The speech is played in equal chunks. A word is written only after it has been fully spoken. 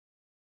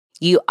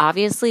You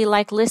obviously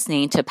like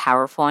listening to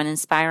powerful and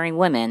inspiring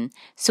women,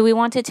 so we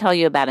want to tell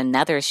you about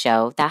another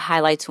show that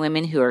highlights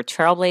women who are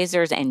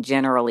trailblazers and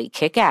generally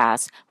kick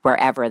ass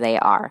wherever they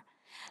are.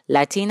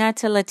 Latina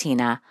to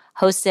Latina,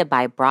 hosted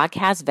by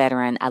broadcast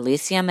veteran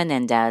Alicia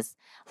Menendez,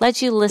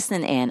 lets you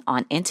listen in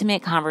on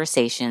intimate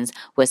conversations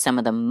with some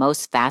of the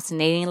most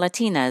fascinating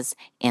Latinas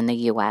in the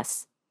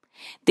U.S.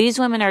 These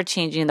women are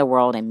changing the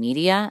world in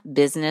media,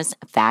 business,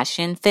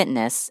 fashion,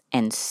 fitness,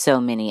 and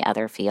so many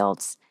other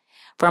fields.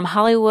 From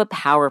Hollywood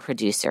power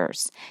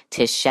producers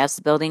to chefs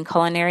building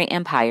culinary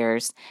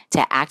empires to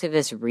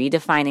activists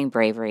redefining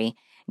bravery,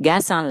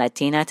 guests on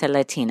Latina to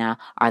Latina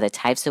are the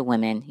types of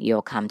women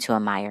you'll come to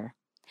admire.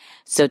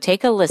 So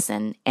take a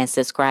listen and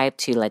subscribe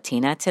to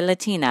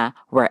Latina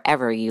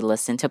wherever you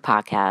listen to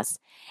podcasts,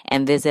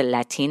 and visit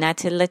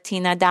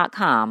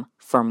latinatolatina.com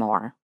for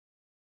more.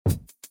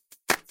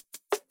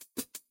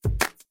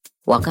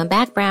 Welcome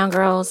back, Brown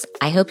Girls.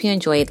 I hope you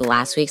enjoyed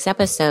last week's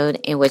episode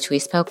in which we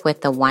spoke with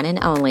the one and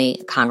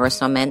only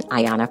Congresswoman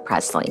Ayanna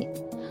Pressley.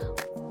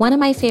 One of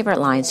my favorite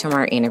lines from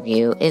our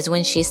interview is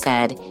when she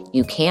said,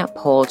 "You can't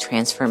pull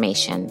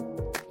transformation."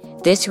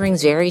 This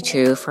rings very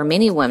true for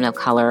many women of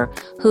color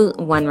who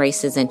won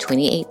races in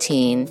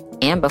 2018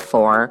 and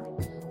before,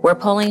 where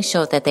polling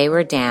showed that they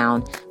were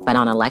down, but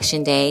on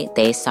Election Day,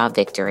 they saw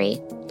victory.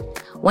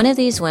 One of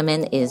these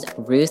women is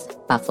Ruth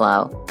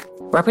Buffalo.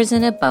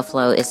 Representative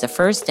Buffalo is the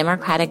first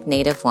Democratic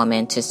Native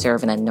woman to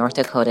serve in the North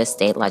Dakota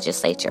state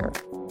legislature.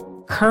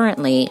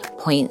 Currently,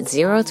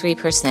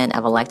 0.03%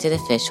 of elected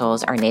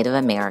officials are Native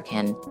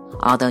American,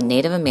 although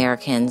Native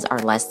Americans are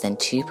less than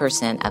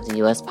 2% of the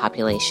U.S.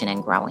 population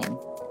and growing.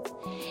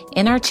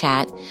 In our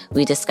chat,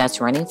 we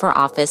discussed running for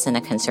office in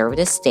a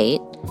conservative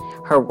state,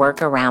 her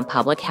work around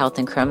public health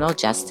and criminal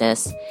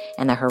justice,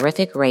 and the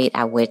horrific rate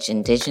at which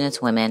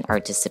Indigenous women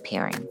are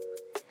disappearing.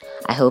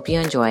 I hope you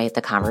enjoy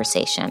the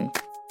conversation.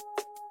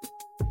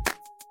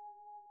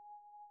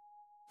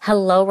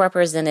 Hello,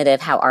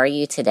 Representative. How are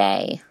you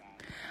today?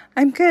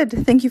 I'm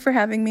good. Thank you for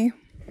having me.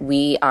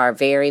 We are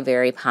very,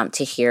 very pumped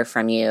to hear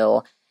from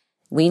you.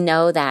 We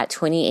know that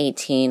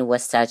 2018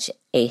 was such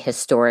a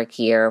historic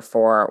year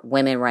for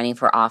women running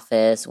for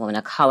office, women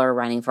of color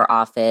running for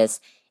office,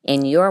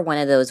 and you're one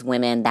of those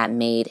women that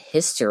made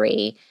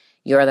history.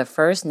 You're the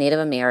first Native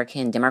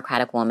American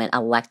Democratic woman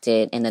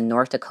elected in the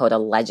North Dakota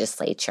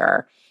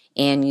legislature,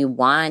 and you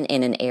won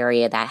in an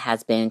area that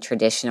has been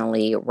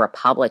traditionally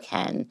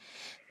Republican.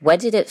 What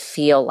did it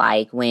feel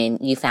like when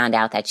you found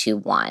out that you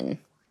won?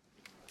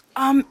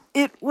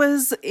 It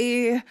was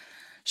a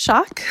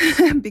shock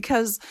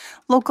because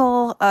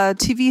local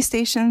TV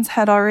stations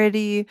had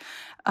already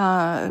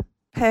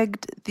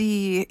pegged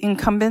the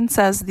incumbents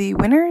as the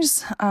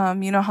winners.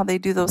 You know how they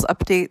do those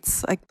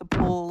updates, like the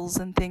polls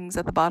and things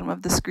at the bottom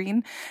of the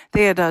screen?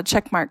 They had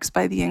check marks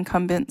by the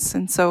incumbents.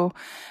 And so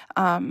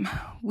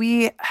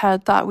we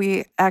had thought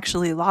we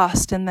actually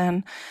lost. And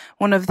then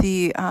one of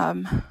the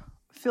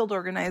field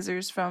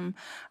organizers from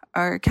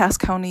our Cass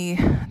County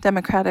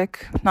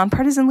Democratic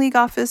Nonpartisan League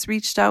office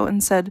reached out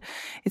and said,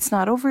 it's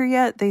not over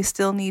yet. They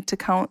still need to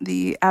count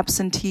the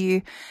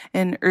absentee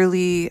and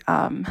early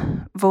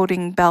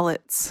voting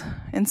ballots.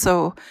 And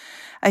so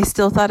I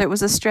still thought it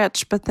was a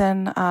stretch, but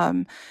then,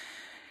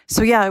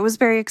 so yeah, it was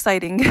very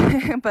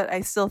exciting, but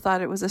I still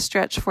thought it was a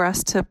stretch for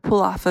us to pull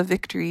off a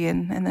victory.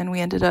 And then we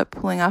ended up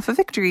pulling off a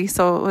victory.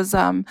 So it was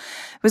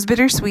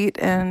bittersweet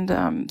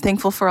and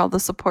thankful for all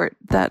the support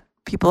that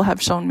people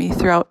have shown me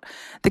throughout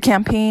the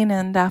campaign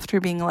and after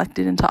being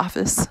elected into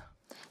office.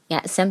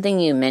 Yeah,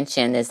 something you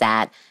mentioned is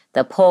that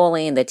the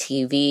polling, the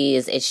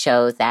TVs, it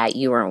shows that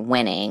you weren't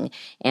winning.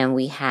 And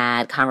we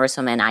had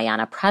Congresswoman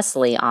Ayanna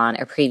Pressley on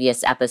a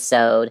previous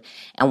episode,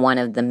 and one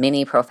of the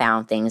many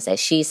profound things that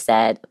she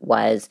said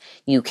was,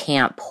 you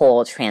can't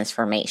pull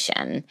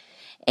transformation.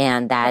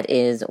 And that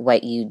is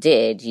what you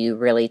did. You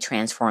really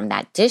transformed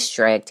that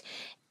district.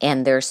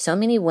 And there's so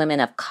many women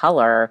of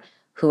color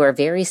who are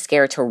very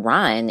scared to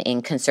run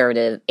in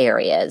conservative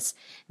areas.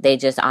 They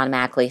just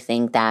automatically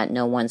think that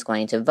no one's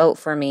going to vote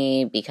for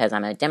me because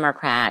I'm a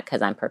Democrat,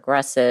 because I'm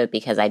progressive,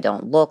 because I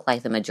don't look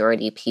like the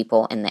majority of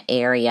people in the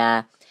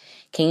area.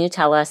 Can you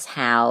tell us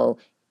how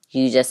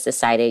you just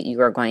decided you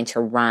were going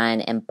to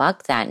run and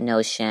buck that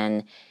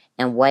notion?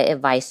 And what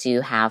advice do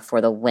you have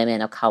for the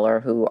women of color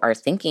who are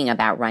thinking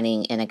about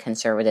running in a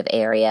conservative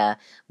area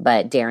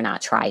but dare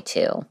not try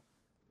to?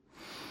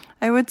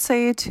 I would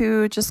say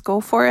to just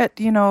go for it,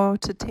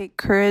 to take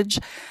courage,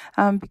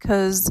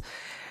 because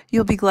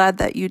you'll be glad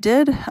that you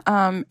did.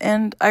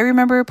 And I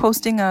remember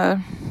posting a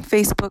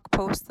Facebook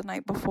post the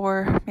night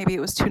before, maybe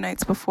it was 2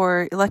 nights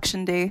before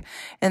Election Day,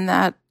 and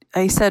that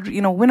I said,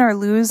 win or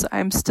lose,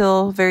 I'm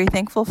still very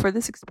thankful for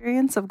this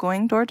experience of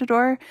going door to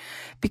door,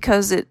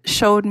 because it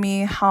showed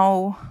me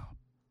how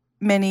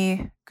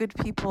many good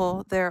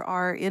people there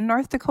are in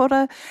North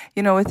Dakota.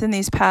 Within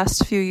these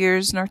past few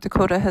years, North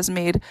Dakota has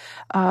made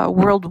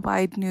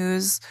worldwide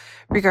news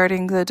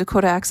regarding the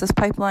Dakota Access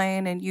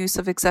Pipeline and use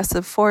of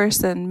excessive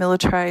force and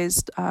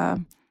militarized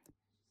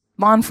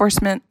law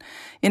enforcement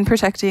in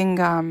protecting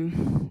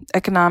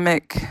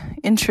economic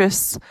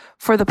interests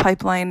for the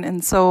pipeline.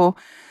 And so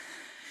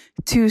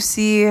to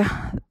see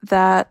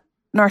that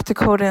North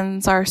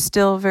Dakotans are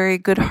still very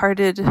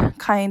good-hearted,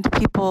 kind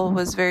people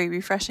was very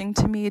refreshing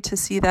to me to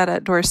see that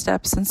at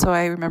doorsteps. And so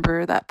I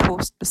remember that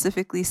post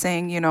specifically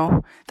saying,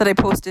 that I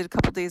posted a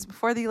couple days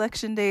before the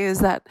election day, is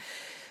that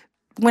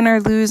win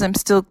or lose, I'm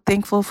still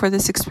thankful for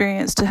this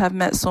experience to have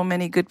met so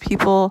many good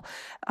people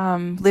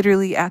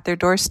literally at their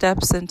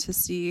doorsteps, and to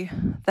see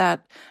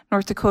that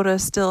North Dakota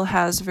still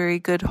has very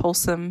good,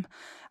 wholesome,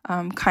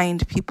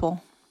 kind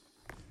people.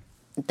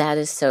 That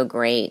is so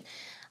great.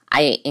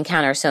 I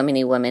encounter so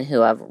many women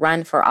who have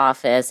run for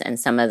office, and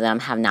some of them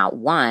have not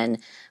won,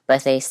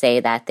 but they say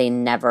that they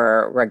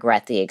never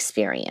regret the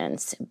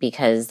experience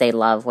because they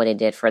love what it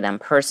did for them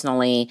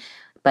personally,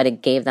 but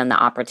it gave them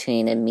the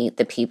opportunity to meet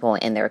the people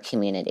in their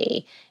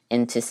community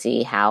and to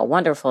see how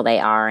wonderful they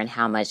are and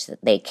how much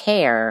they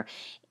care.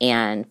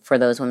 And for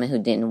those women who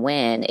didn't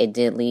win, it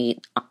did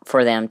lead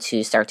for them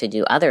to start to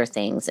do other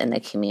things in the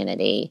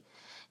community.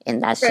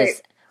 And that's right.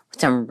 Just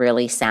some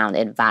really sound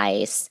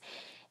advice.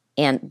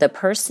 And the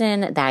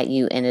person that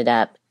you ended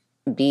up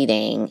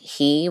beating,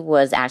 he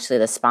was actually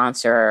the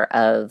sponsor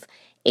of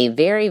a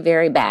very,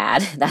 very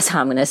bad, that's how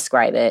I'm going to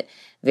describe it,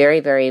 very,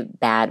 very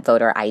bad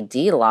voter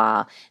ID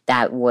law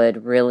that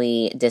would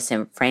really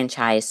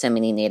disenfranchise so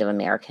many Native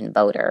American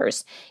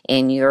voters.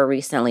 And you're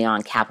recently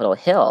on Capitol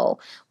Hill,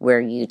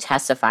 where you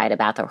testified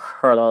about the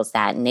hurdles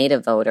that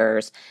Native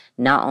voters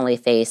not only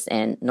face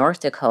in North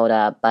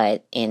Dakota,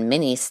 but in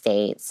many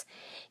states.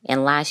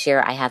 And last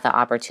year, I had the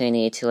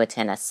opportunity to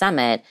attend a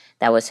summit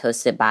that was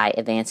hosted by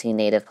Advancing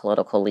Native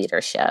Political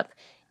Leadership.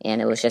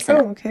 And it was just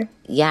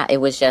it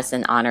was just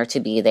an honor to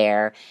be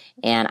there.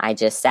 And I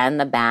just sat in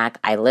the back.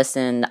 I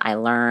listened, I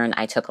learned,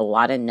 I took a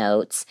lot of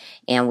notes.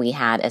 And we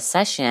had a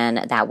session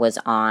that was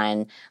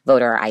on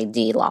voter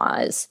ID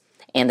laws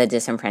and the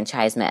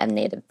disenfranchisement of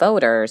Native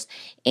voters.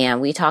 And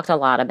we talked a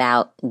lot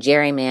about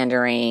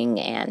gerrymandering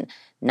and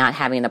not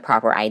having the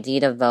proper ID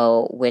to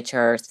vote, which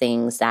are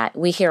things that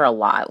we hear a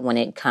lot when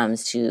it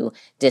comes to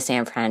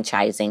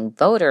disenfranchising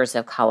voters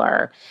of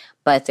color.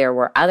 But there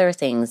were other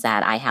things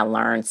that I had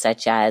learned,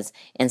 such as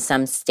in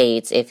some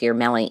states, if you're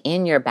mailing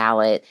in your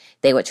ballot,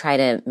 they would try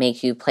to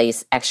make you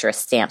place extra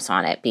stamps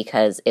on it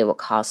because it would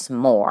cost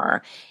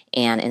more.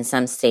 And in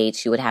some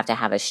states, you would have to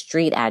have a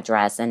street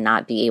address and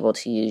not be able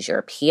to use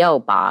your P.O.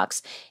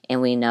 box.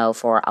 And we know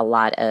for a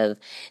lot of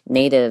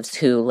natives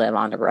who live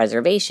on the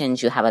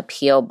reservations, you have a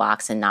P.O.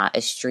 box and not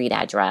a street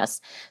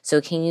address.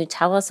 So can you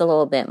tell us a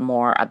little bit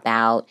more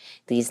about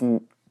these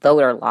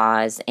voter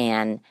laws,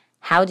 and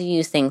how do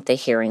you think the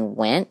hearing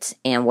went?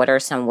 And what are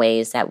some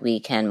ways that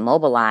we can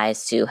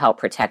mobilize to help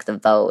protect the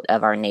vote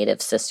of our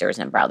Native sisters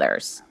and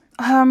brothers?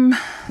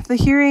 The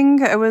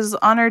hearing, I was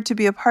honored to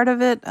be a part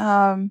of it.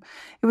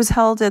 It was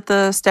held at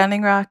the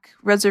Standing Rock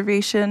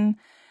Reservation.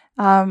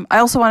 I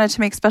also wanted to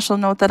make special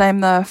note that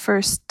I'm the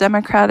first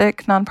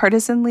Democratic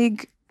Nonpartisan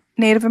League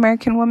Native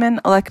American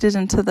woman elected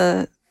into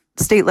the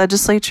state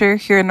legislature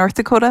here in North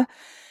Dakota.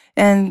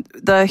 And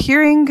the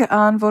hearing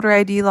on voter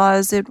ID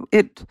laws, it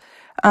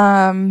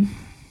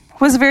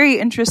was very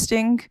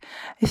interesting.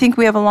 I think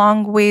we have a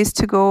long ways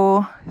to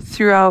go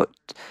throughout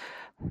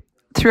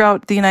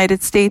the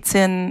United States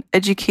in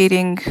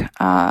educating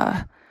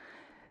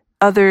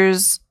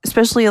others,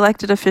 especially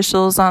elected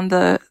officials, on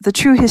the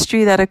true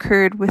history that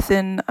occurred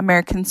within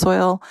American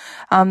soil.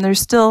 There's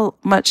still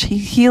much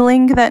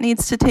healing that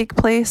needs to take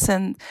place,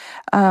 and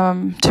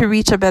to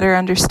reach a better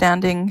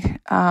understanding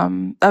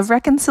of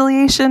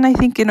reconciliation, I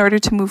think, in order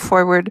to move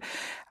forward.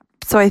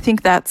 So I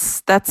think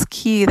that's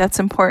key, that's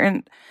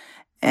important.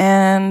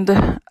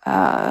 And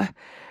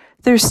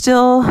there's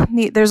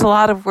a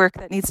lot of work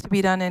that needs to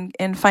be done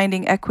in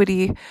finding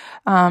equity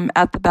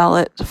at the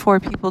ballot for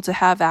people to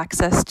have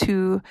access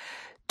to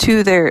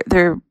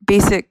their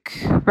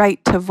basic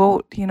right to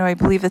vote. I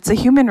believe it's a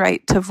human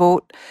right to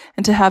vote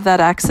and to have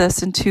that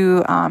access, and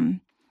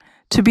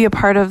to be a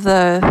part of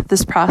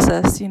this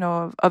process,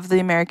 of the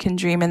American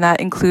dream. And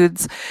that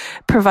includes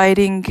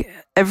providing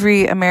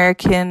every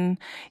American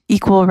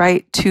equal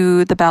right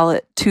to the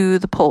ballot, to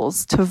the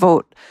polls, to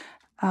vote.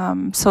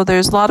 So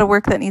there's a lot of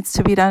work that needs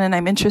to be done, and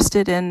I'm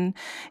interested in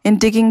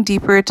digging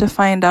deeper to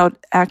find out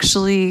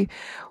actually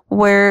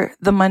where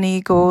the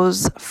money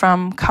goes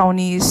from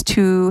counties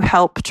to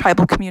help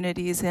tribal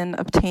communities in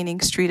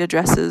obtaining street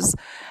addresses.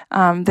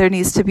 There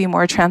needs to be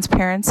more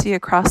transparency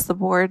across the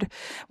board.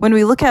 When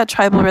we look at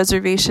tribal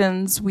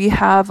reservations, we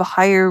have a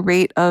higher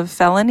rate of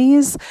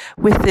felonies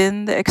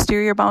within the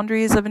exterior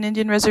boundaries of an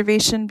Indian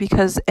reservation,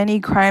 because any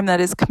crime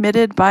that is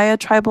committed by a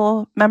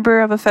tribal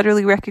member of a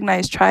federally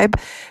recognized tribe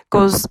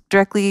goes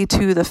directly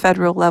to the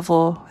federal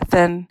level,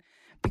 then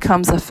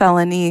becomes a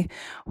felony.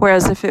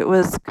 Whereas if it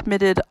was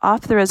committed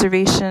off the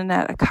reservation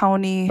at a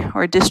county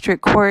or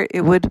district court,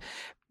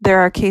 there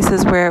are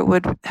cases where it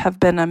would have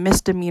been a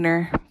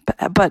misdemeanor,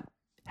 but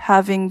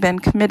having been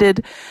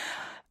committed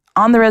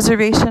on the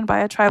reservation by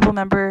a tribal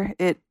member,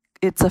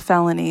 it's a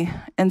felony.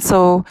 And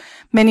so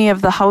many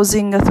of the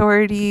housing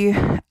authority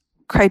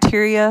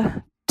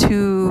criteria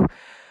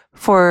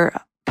for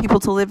people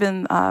to live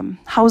in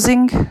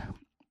housing,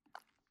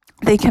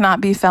 they cannot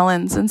be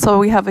felons. And so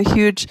we have a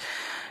huge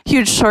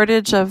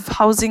shortage of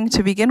housing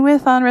to begin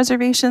with on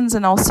reservations,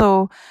 and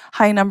also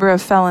high number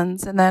of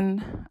felons. And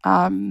then,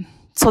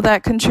 so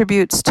that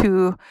contributes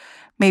to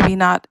maybe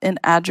not an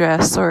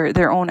address or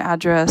their own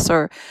address,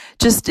 or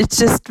it's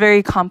just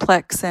very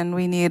complex, and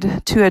we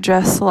need to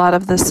address a lot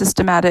of the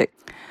systematic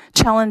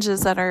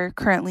challenges that are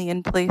currently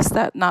in place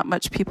that not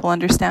much people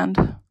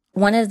understand.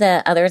 One of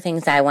the other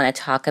things that I want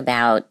to talk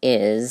about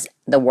is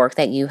the work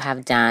that you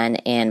have done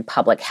in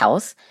public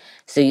health.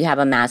 So you have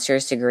a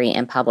master's degree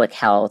in public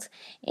health.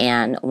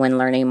 And when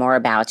learning more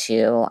about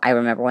you, I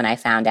remember when I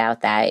found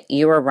out that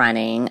you were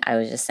running, I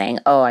was just saying,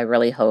 oh, I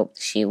really hope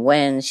she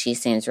wins. She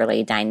seems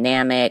really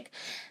dynamic.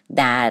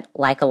 That,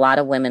 like a lot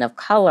of women of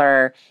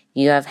color,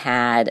 you have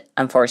had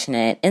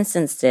unfortunate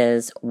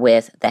instances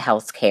with the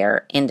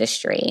healthcare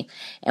industry.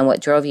 And what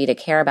drove you to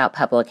care about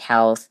public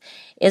health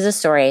is a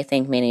story I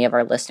think many of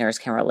our listeners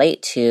can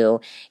relate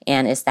to,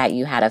 and it's that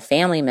you had a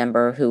family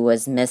member who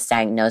was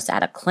misdiagnosed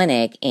at a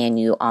clinic and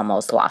you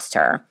almost lost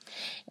her.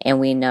 And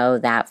we know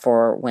that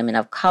for women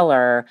of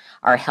color,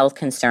 our health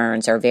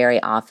concerns are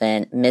very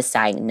often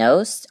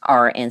misdiagnosed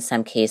or in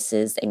some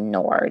cases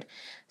ignored.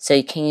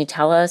 So can you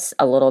tell us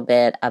a little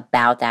bit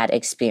about that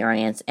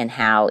experience and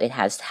how it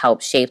has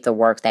helped shape the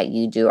work that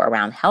you do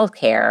around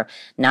healthcare,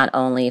 not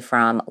only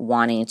from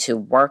wanting to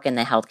work in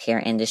the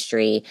healthcare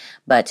industry,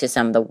 but to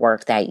some of the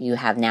work that you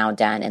have now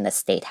done in the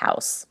State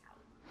House?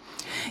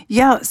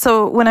 Yeah,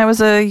 so when I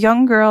was a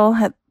young girl,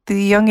 at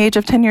the young age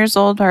of 10 years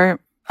old, my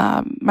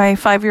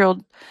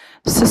 5-year-old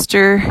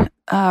sister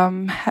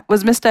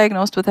was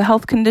misdiagnosed with a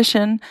health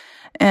condition.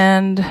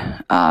 And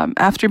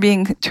after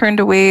being turned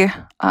away,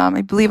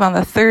 I believe on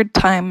the third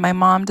time, my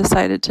mom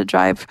decided to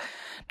drive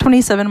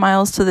 27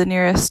 miles to the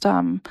nearest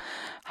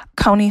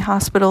county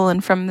hospital.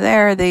 And from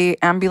there, the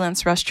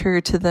ambulance rushed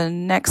her to the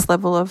next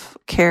level of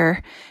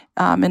care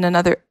in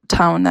another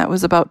town that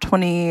was about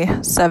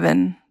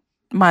 27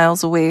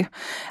 miles away.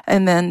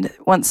 And then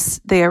once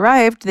they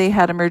arrived, they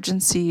had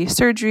emergency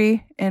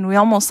surgery, and we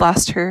almost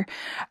lost her.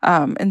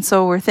 And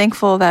so we're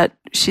thankful that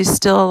she's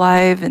still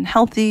alive and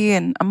healthy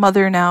and a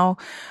mother now.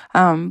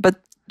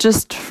 But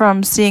just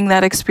from seeing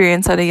that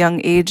experience at a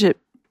young age, it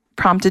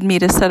prompted me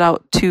to set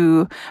out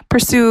to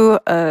pursue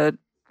a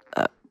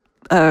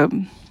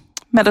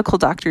medical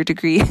doctor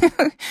degree.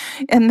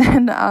 And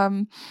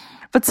then,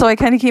 but so I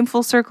kind of came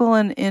full circle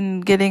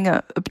in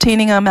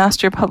obtaining a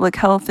Master of Public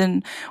Health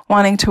and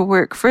wanting to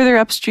work further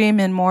upstream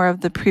in more of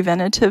the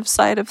preventative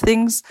side of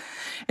things.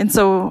 And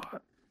so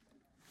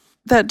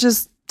that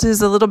just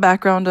is a little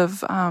background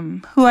of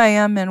who I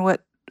am and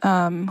what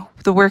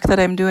the work that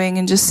I'm doing,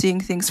 and just seeing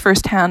things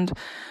firsthand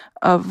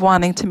of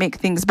wanting to make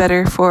things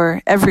better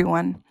for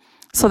everyone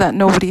so that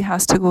nobody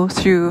has to go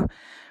through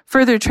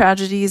further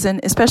tragedies. And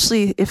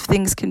especially if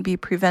things can be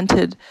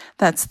prevented,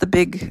 that's the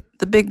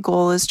big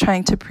goal, is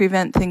trying to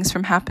prevent things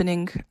from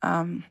happening.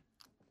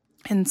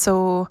 And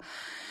so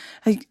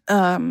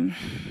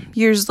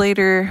years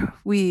later,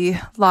 we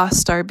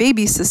lost our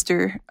baby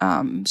sister.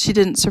 She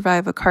didn't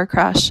survive a car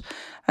crash.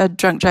 A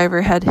drunk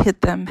driver had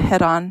hit them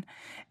head on.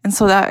 And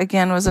so that,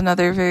 again, was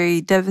another very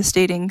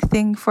devastating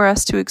thing for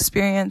us to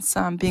experience,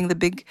 being the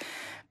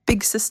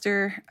big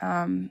sister,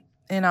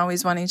 and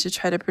always wanting to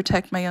try to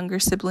protect my younger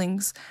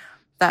siblings.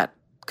 That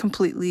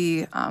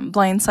completely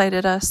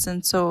blindsided us.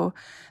 And so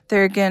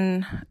there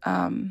again,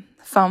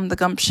 found the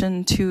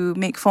gumption to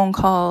make phone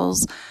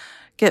calls,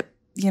 get,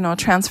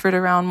 transferred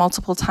around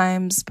multiple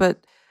times,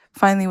 but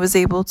finally was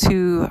able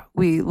to,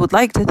 we would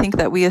like to think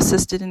that we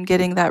assisted in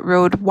getting that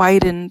road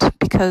widened,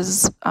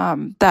 because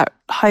that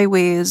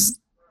highway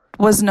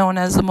was known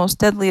as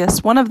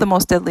one of the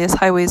most deadliest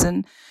highways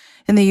in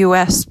the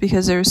U.S.,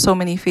 because there were so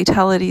many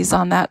fatalities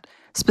on that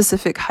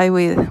specific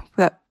highway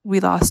that we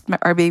lost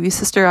our baby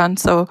sister on.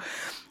 So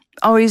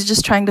always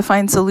just trying to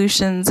find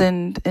solutions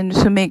and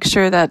to make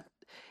sure that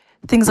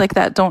things like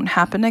that don't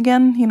happen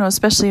again,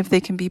 especially if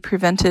they can be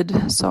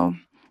prevented. So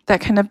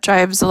that kind of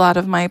drives a lot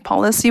of my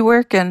policy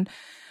work. And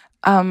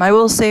I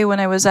will say, when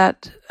I was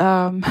at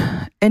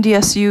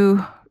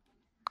NDSU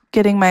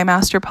getting my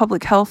Master of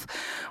Public Health,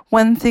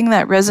 one thing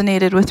that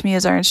resonated with me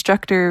is our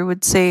instructor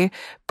would say,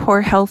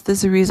 poor health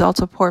is a result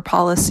of poor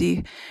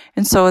policy.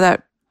 And so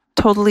that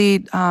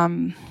totally,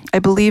 I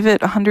believe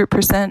it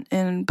 100%,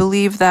 and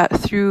believe that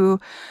through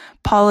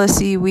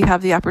policy, we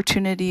have the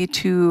opportunity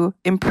to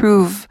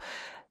improve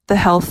the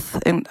health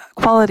and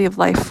quality of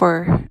life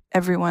for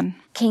everyone.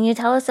 Can you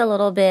tell us a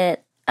little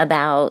bit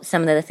about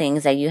some of the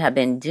things that you have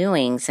been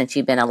doing since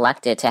you've been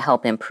elected to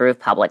help improve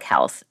public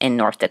health in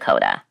North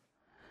Dakota?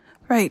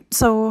 Right.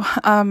 So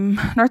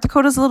North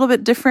Dakota is a little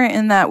bit different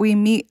in that we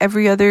meet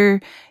every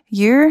other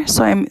year.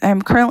 So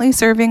I'm currently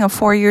serving a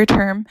 4-year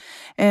term,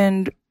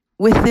 and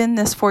within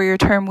this 4-year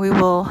term, we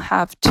will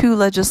have 2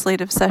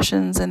 legislative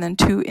sessions and then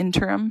 2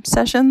 interim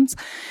sessions.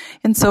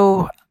 And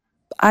so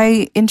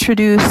I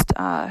introduced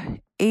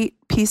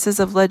 8 pieces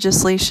of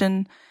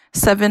legislation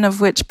 7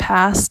 of which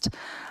passed.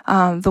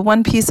 The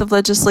one piece of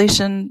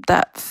legislation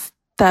that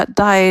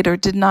died or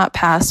did not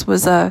pass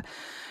was a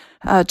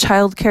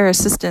child care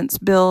assistance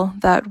bill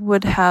that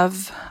would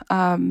have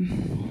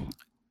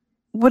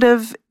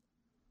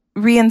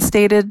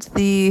reinstated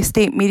the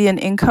state median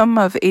income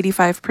of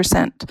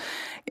 85%.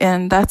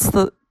 And that's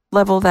the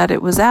level that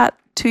it was at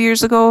 2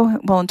 years ago,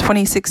 well, in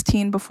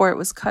 2016 before it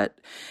was cut,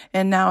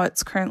 and now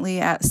it's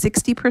currently at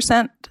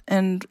 60%.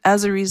 And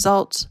as a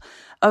result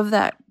of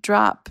that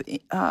drop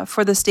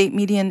for the state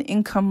median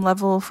income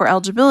level for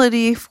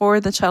eligibility for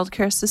the child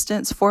care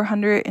assistance,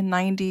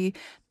 490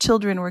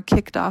 children were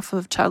kicked off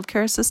of child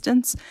care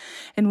assistance.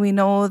 And we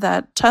know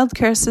that child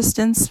care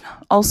assistance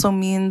also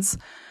means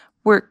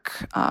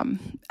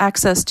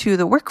access to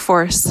the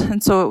workforce.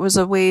 And so it was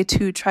a way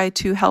to try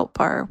to help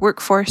our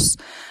workforce,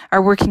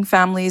 our working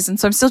families. And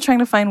so I'm still trying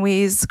to find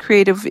ways,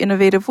 creative,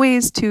 innovative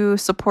ways to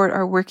support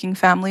our working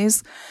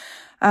families.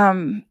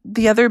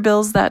 The other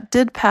bills that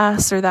did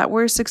pass or that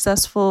were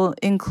successful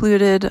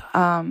included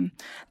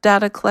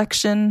data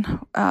collection.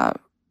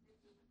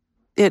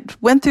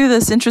 It went through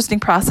this interesting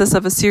process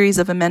of a series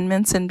of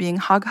amendments and being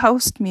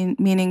hog-housed,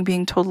 meaning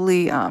being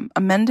totally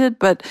amended.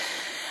 But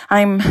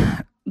I'm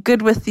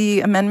good with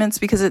the amendments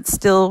because it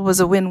still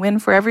was a win-win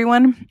for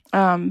everyone.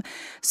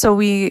 So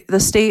the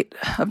state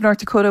of North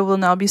Dakota will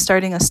now be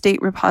starting a state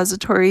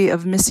repository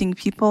of missing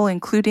people,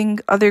 including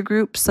other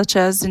groups such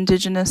as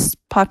Indigenous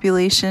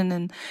population,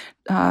 and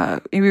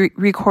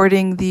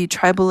recording the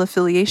tribal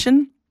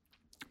affiliation.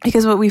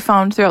 Because what we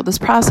found throughout this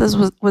process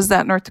was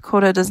that North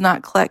Dakota does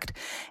not collect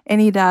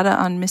any data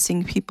on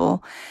missing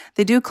people.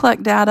 They do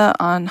collect data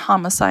on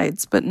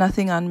homicides, but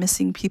nothing on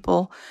missing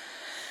people.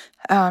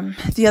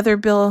 Another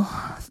bill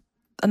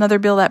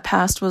that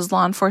passed was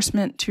law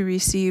enforcement to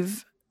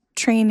receive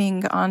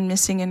training on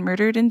missing and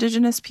murdered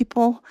Indigenous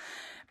people.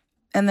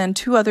 And then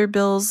 2 other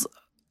bills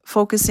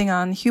focusing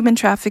on human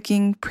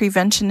trafficking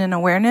prevention and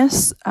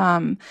awareness,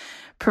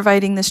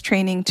 providing this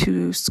training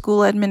to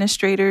school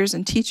administrators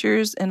and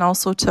teachers and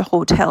also to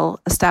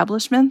hotel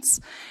establishments.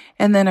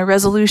 And then a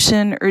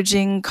resolution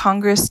urging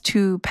Congress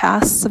to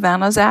pass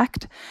Savannah's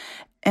Act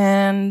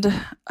and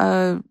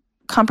a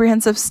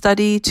comprehensive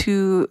study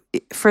to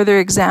further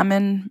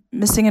examine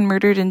missing and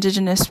murdered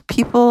Indigenous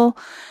people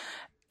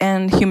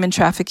and human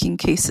trafficking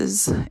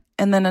cases.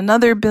 And then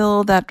another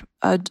bill,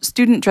 a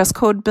student dress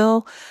code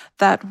bill,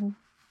 that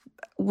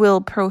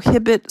will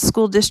prohibit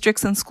school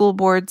districts and school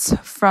boards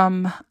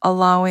from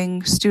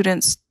allowing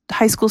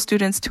high school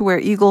students to wear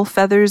eagle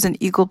feathers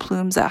and eagle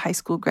plumes at high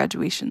school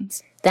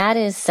graduations. That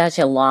is such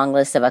a long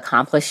list of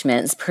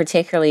accomplishments,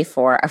 particularly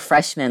for a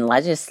freshman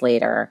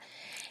legislator.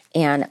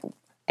 And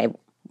I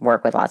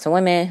work with lots of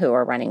women who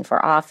are running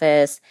for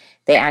office.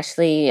 They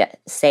actually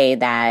say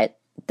that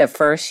the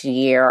first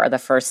year or the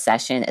first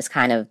session is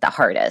kind of the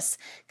hardest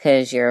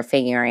because you're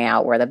figuring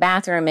out where the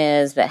bathroom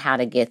is, but how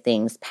to get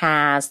things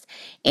passed.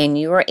 And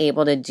you were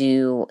able to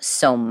do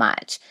so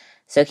much.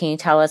 So can you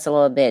tell us a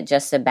little bit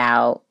just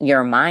about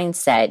your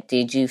mindset?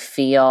 Did you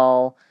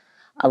feel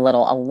a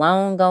little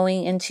alone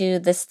going into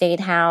the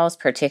state house,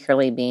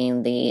 particularly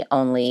being the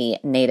only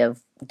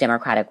Native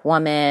Democratic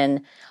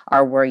woman?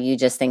 Or were you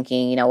just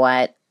thinking, you know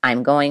what,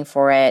 I'm going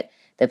for it.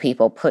 The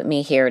people put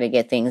me here to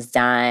get things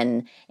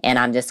done, and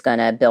I'm just going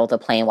to build a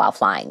plane while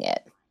flying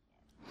it.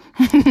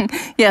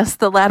 Yes,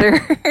 the latter.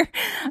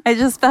 I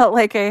just felt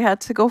like I had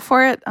to go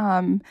for it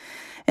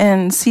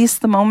and seize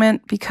the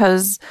moment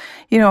because,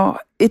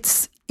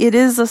 it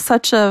is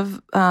such a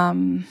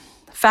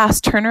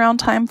fast turnaround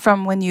time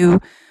from when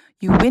you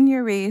win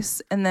your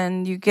race and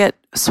then you get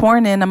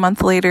sworn in a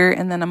month later,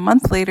 and then a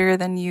month later,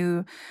 then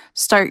you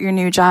start your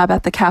new job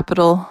at the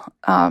Capitol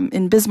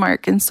in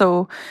Bismarck. And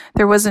so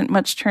there wasn't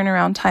much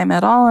turnaround time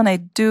at all. And I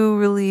do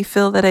really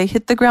feel that I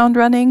hit the ground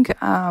running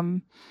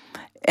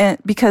and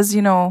because,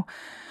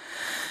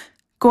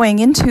 going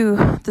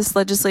into this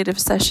legislative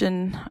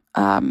session,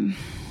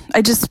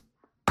 I just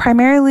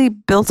primarily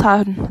built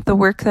on the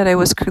work that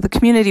the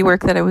community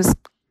work that I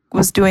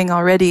was doing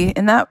already.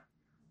 And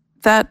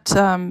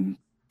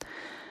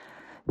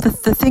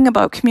the thing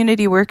about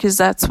community work is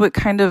that's what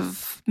kind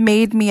of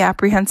made me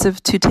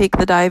apprehensive to take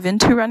the dive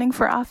into running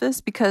for office,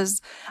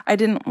 because I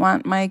didn't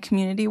want my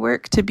community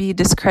work to be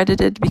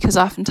discredited, because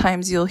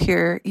oftentimes you'll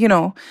hear,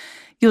 you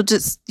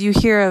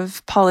hear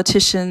of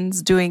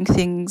politicians doing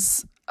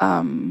things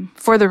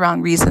for the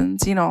wrong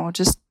reasons,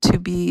 just to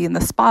be in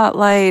the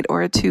spotlight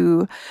or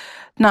to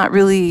not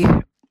really,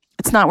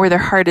 it's not where their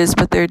heart is,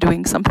 but they're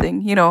doing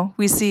something,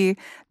 we see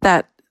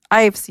that.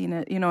 I've seen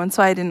it, and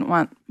so I didn't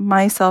want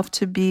myself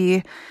to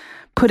be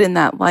put in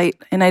that light,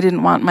 and I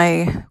didn't want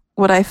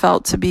what I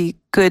felt to be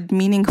good,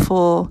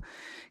 meaningful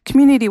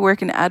community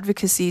work and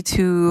advocacy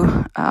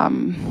to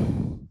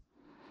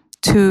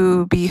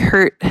be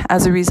hurt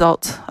as a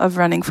result of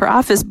running for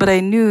office. But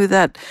I knew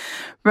that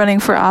running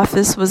for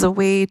office was a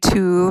way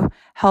to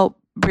help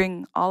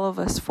bring all of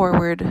us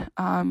forward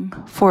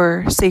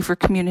for safer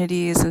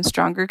communities and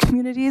stronger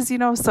communities,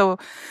 so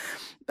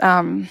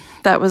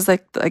that was I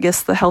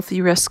guess the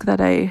healthy risk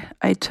that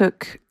I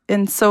took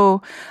And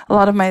so a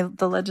lot of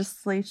the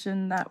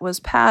legislation that was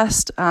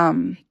passed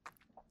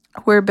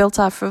were built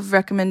off of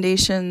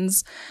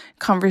recommendations,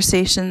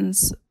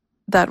 conversations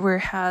that were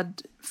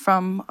had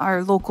from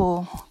our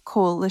local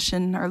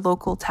coalition, our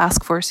local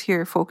task force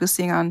here,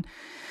 focusing on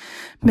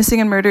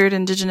missing and murdered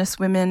Indigenous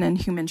women and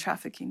human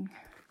trafficking.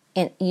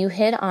 And you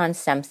hit on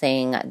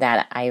something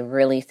that I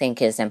really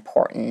think is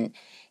important,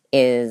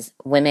 is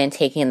women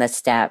taking the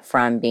step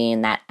from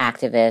being that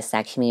activist,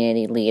 that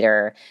community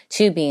leader,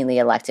 to being the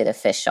elected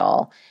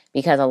official.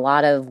 Because a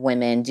lot of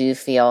women do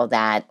feel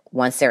that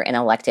once they're in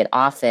elected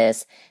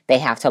office, they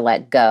have to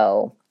let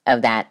go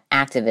of that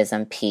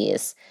activism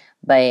piece.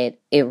 But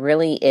it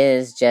really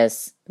is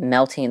just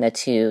melting the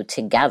two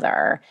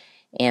together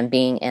and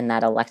being in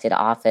that elected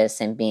office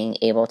and being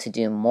able to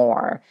do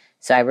more.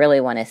 So I really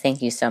want to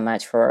thank you so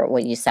much for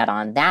what you said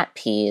on that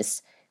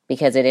piece,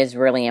 because it is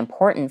really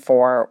important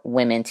for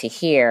women to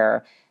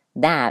hear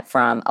that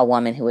from a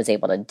woman who was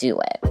able to do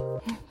it.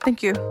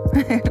 Thank you.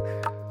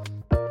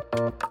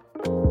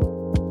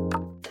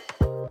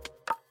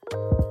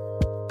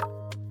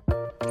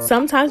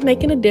 Sometimes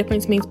making a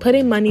difference means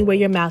putting money where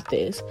your mouth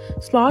is.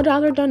 Small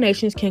dollar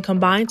donations can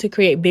combine to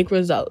create big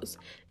results.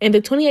 In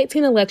the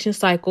 2018 election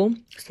cycle,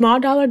 small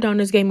dollar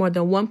donors gave more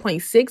than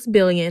 $1.6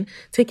 billion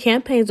to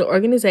campaigns or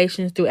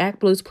organizations through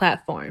ActBlue's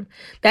platform.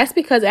 That's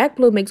because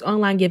ActBlue makes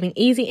online giving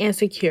easy and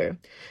secure.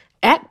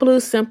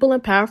 ActBlue's simple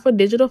and powerful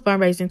digital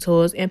fundraising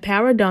tools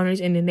empower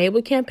donors and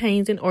enable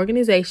campaigns and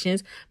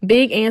organizations,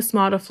 big and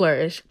small, to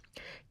flourish.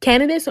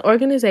 Candidates and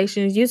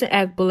organizations using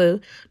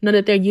ActBlue know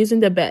that they're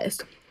using the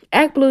best.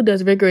 ActBlue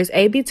does rigorous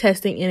A/B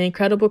testing and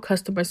incredible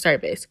customer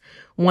service.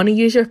 Want to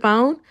use your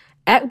phone?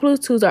 ActBlue's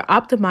tools are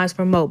optimized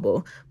for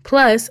mobile.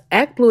 Plus,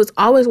 ActBlue is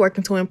always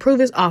working to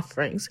improve its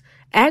offerings.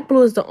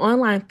 ActBlue is the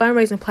online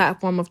fundraising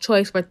platform of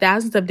choice for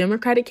thousands of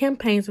Democratic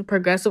campaigns and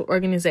progressive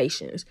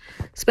organizations.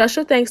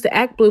 Special thanks to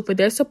ActBlue for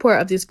their support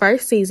of this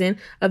first season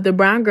of the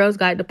Brown Girls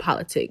Guide to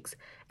Politics.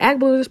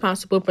 ActBlue is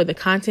responsible for the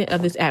content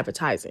of this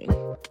advertising.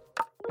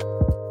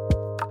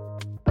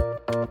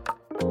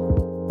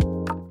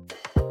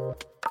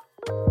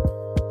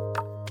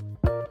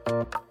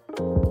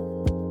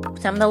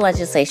 Some of the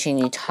legislation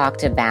you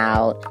talked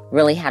about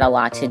really had a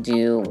lot to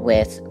do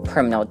with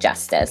criminal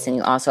justice, and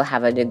you also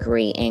have a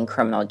degree in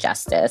criminal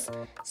justice.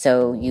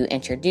 So you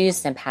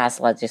introduced and passed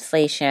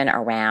legislation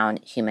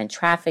around human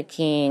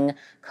trafficking,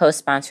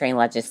 co-sponsoring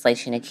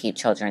legislation to keep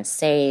children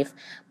safe.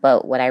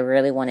 But what I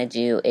really want to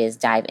do is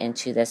dive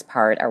into this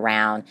part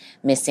around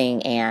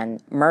missing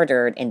and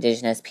murdered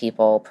Indigenous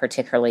people,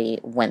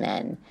 particularly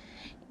women.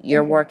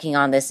 You're working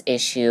on this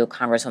issue.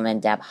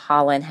 Congresswoman Deb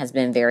Haaland has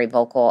been very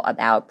vocal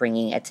about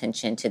bringing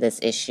attention to this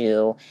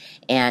issue.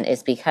 And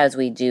it's because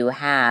we do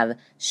have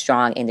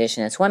strong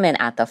Indigenous women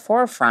at the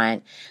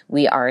forefront,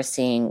 we are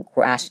seeing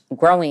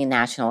growing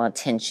national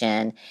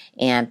attention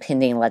and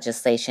pending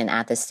legislation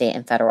at the state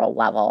and federal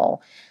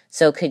level.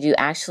 So could you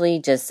actually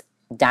just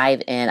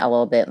dive in a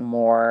little bit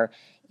more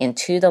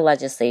into the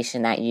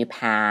legislation that you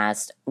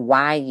passed,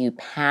 why you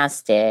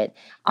passed it?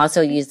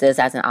 Also use this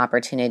as an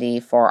opportunity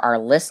for our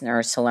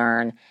listeners to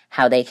learn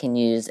how they can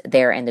use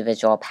their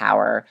individual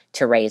power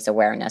to raise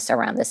awareness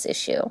around this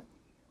issue.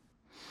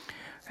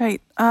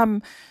 Right.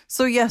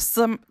 So yes,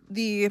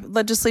 the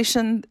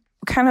legislation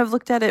kind of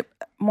looked at it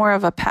more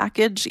of a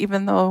package,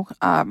 even though,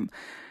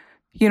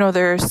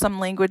 there's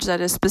some language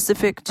that is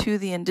specific to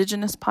the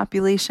Indigenous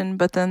population,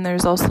 but then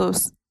there's also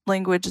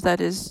language that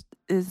is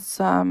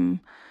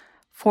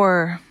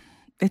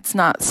it's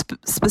not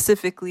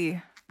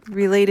specifically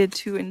related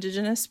to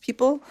Indigenous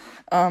people,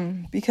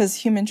 because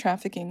human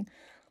trafficking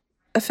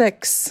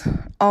affects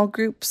all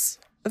groups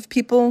of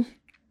people.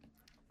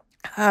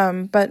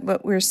 But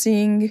what we're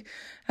seeing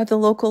at the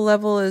local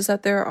level is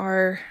that there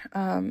are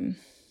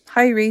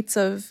high rates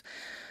of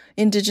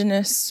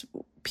Indigenous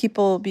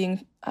people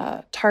being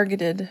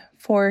targeted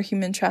for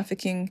human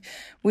trafficking.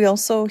 We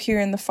also here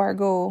in the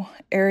Fargo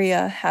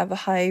area have a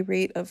high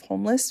rate of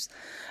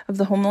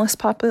the homeless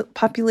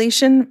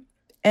population,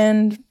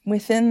 and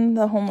within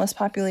the homeless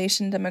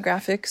population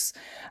demographics,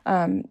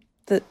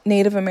 the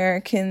Native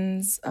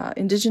Americans,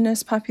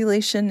 Indigenous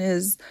population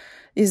is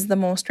the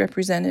most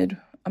represented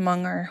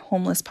among our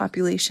homeless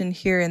population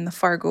here in the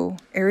Fargo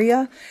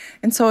area.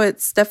 And so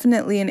it's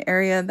definitely an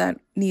area that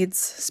needs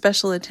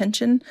special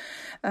attention.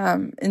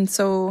 And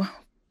so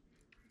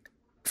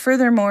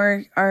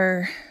furthermore,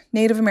 our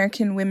Native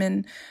American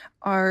women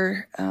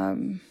are,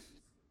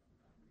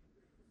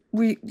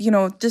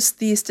 just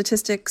the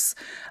statistics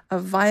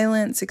of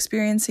violence,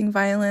 experiencing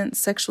violence,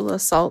 sexual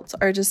assault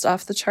are just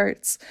off the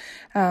charts.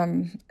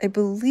 I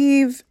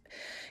believe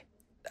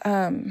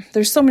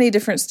there's so many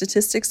different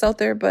statistics out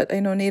there, but I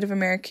know Native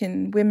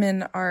American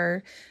women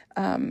are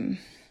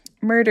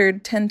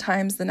murdered 10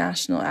 times the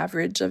national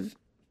average of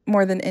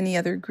more than any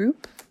other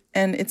group.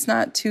 And it's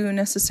not to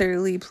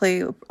necessarily play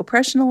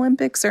oppression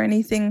Olympics or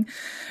anything.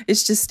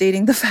 It's just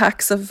stating the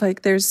facts of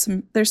there's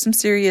some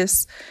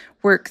serious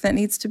work that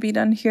needs to be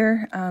done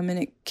here, and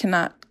it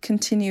cannot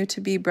continue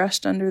to be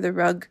brushed under the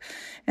rug.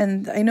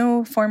 And I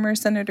know former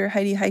Senator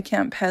Heidi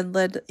Heitkamp had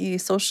led a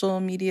social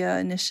media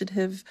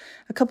initiative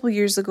a couple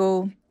years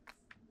ago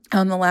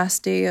on the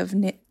last day of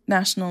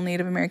National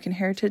Native American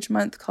Heritage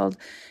Month called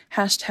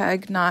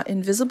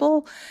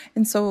 #NotInvisible.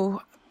 And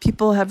so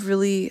people have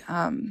really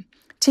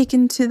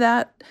taken to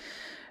that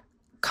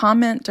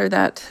comment or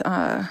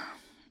that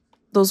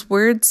those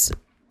words,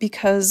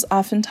 because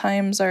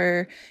oftentimes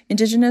our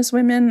Indigenous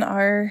women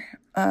are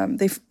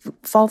they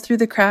fall through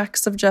the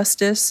cracks of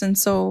justice. And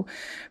so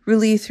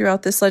really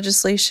throughout this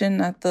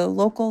legislation at the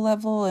local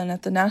level and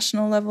at the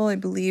national level, I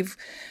believe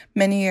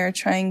many are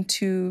trying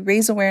to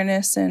raise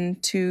awareness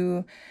and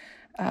to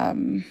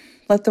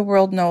let the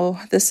world know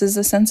this is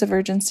a sense of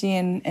urgency,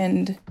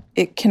 and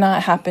it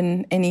cannot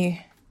happen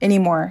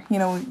anymore.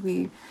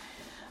 We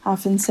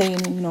often say,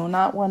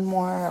 not one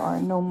more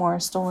or no more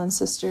stolen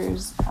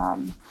sisters.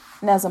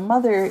 And as a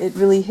mother, it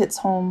really hits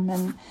home.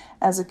 And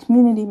as a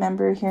community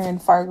member here in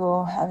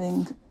Fargo,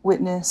 having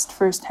witnessed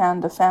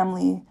firsthand a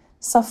family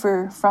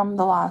suffer from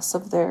the loss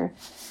of their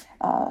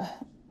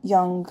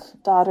young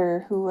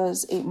daughter who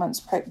was 8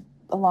 months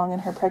along in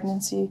her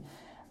pregnancy,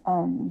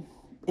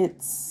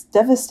 it's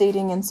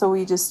devastating. And so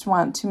we just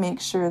want to make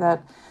sure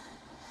that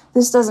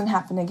this doesn't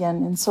happen again.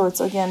 And so it's,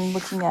 again,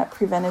 looking at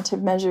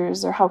preventative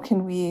measures, or how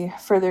can we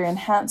further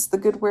enhance the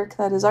good work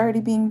that is already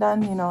being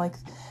done. Like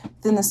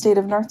in the state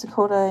of North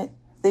Dakota,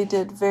 they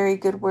did very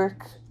good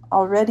work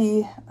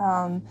already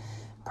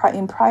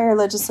in prior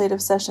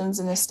legislative sessions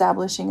in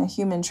establishing a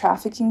human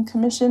trafficking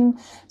commission.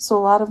 So a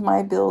lot of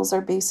my bills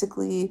are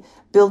basically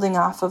building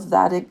off of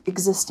that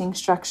existing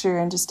structure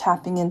and just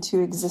tapping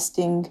into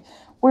existing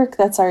work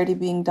that's already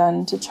being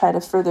done to try to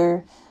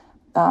further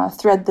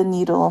thread the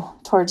needle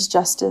towards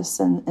justice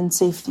and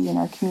safety in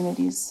our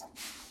communities.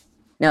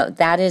 No,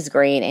 that is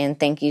great. And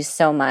thank you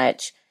so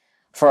much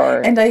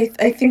for... And I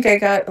think I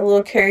got a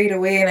little carried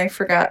away and I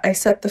forgot. I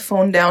set the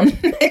phone down.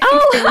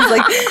 I was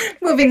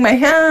like moving my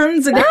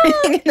hands and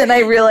everything. And then I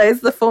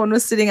realized the phone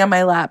was sitting on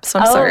my lap. So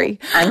I'm sorry.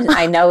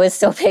 I know it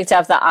still picked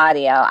up the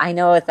audio. I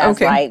know what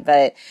that's like,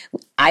 but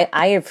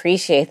I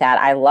appreciate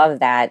that. I love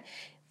that.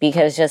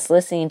 Because just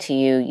listening to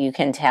you, you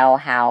can tell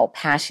how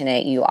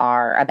passionate you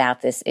are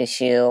about this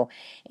issue.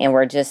 And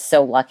we're just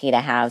so lucky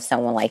to have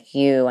someone like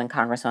you and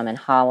Congresswoman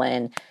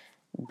Holland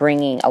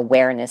bringing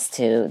awareness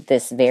to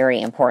this very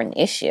important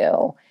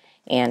issue.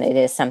 And it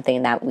is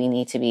something that we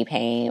need to be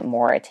paying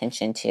more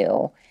attention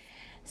to.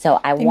 So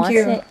I want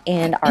to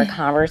end our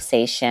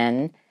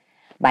conversation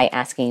by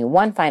asking you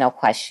one final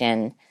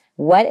question.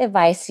 What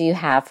advice do you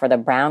have for the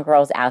brown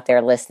girls out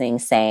there listening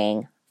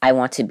saying, I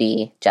want to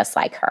be just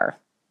like her?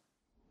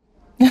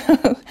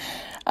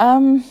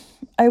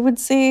 I would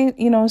say,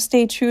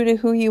 stay true to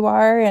who you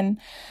are, and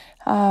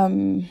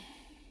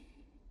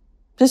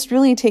just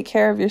really take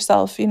care of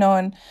yourself,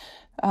 and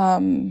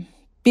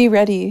be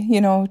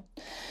ready,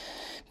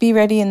 be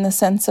ready in the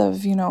sense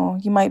of,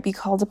 you might be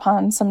called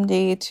upon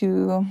someday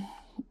to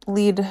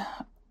lead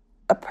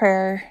a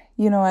prayer,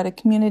 at a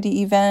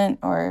community event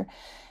or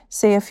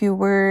say a few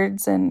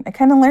words. And I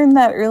kind of learned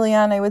that early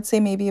on. I would say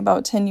maybe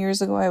about 10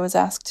 years ago, I was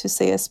asked to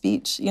say a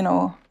speech,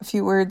 a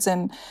few words.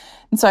 And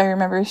so I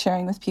remember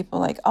sharing with people,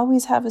 like,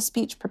 always have a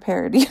speech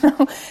prepared,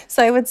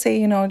 So I would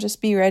say,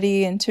 just be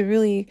ready and to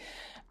really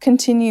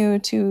continue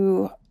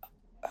to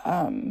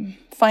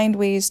find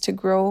ways to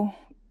grow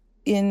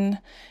in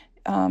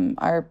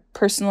our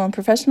personal and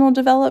professional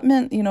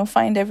development,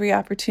 find every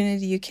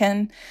opportunity you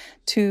can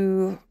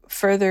to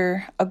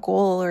further a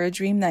goal or a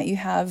dream that you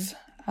have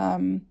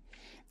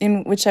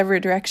in whichever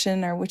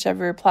direction or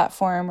whichever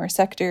platform or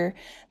sector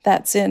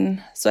that's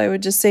in. So I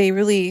would just say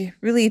really,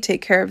 really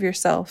take care of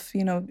yourself,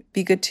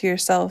 be good to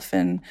yourself,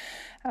 and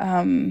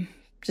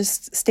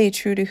just stay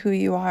true to who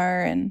you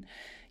are. And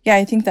yeah,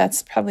 I think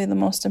that's probably the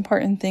most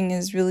important thing,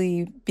 is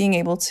really being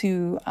able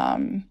to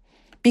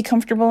be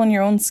comfortable in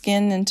your own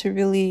skin and to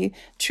really,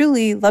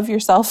 truly love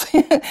yourself,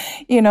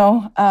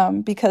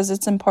 because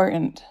it's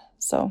important.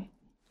 So.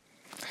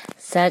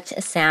 Such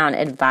sound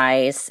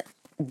advice.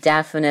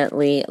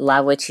 Definitely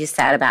love what you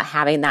said about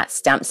having that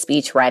stump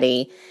speech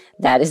ready.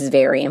 That is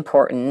very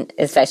important,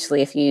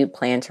 especially if you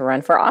plan to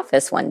run for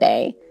office one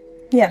day.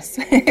 Yes.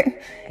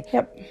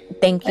 Yep.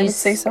 Thank you. I would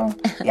say so.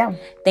 Yeah.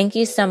 Thank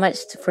you so much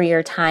for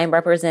your time,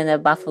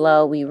 Representative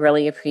Buffalo. We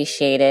really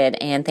appreciate it.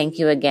 And thank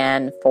you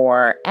again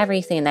for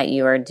everything that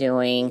you are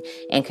doing.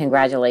 And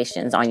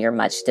congratulations on your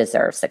much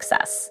deserved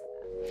success.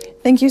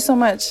 Thank you so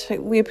much.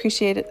 We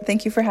appreciate it.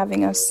 Thank you for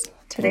having us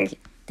today.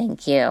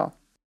 Thank you.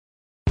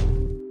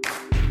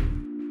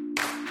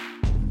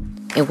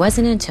 It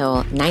wasn't until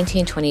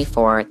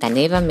 1924 that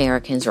Native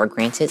Americans were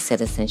granted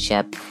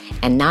citizenship,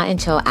 and not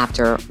until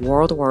after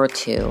World War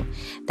II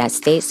that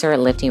states started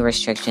lifting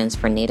restrictions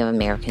for Native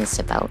Americans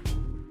to vote.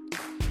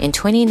 In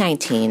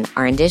 2019,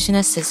 our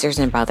Indigenous sisters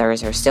and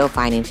brothers are still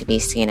fighting to be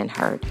seen and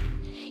heard.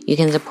 You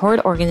can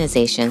support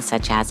organizations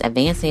such as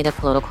Advanced Native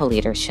Political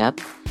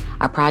Leadership,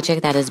 a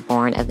project that is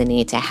born of the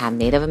need to have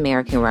Native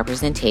American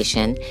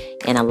representation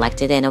in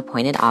elected and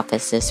appointed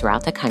offices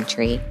throughout the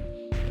country,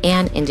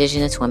 and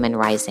Indigenous Women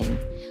Rising,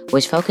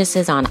 which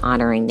focuses on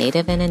honoring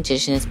Native and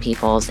Indigenous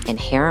peoples'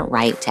 inherent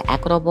right to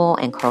equitable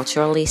and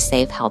culturally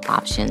safe health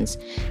options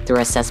through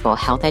accessible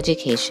health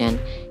education,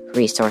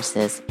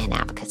 resources, and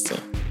advocacy.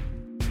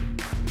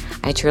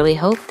 I truly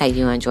hope that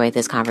you enjoyed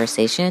this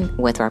conversation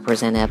with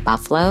Representative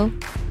Buffalo,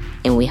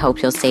 and we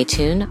hope you'll stay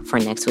tuned for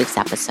next week's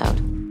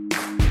episode.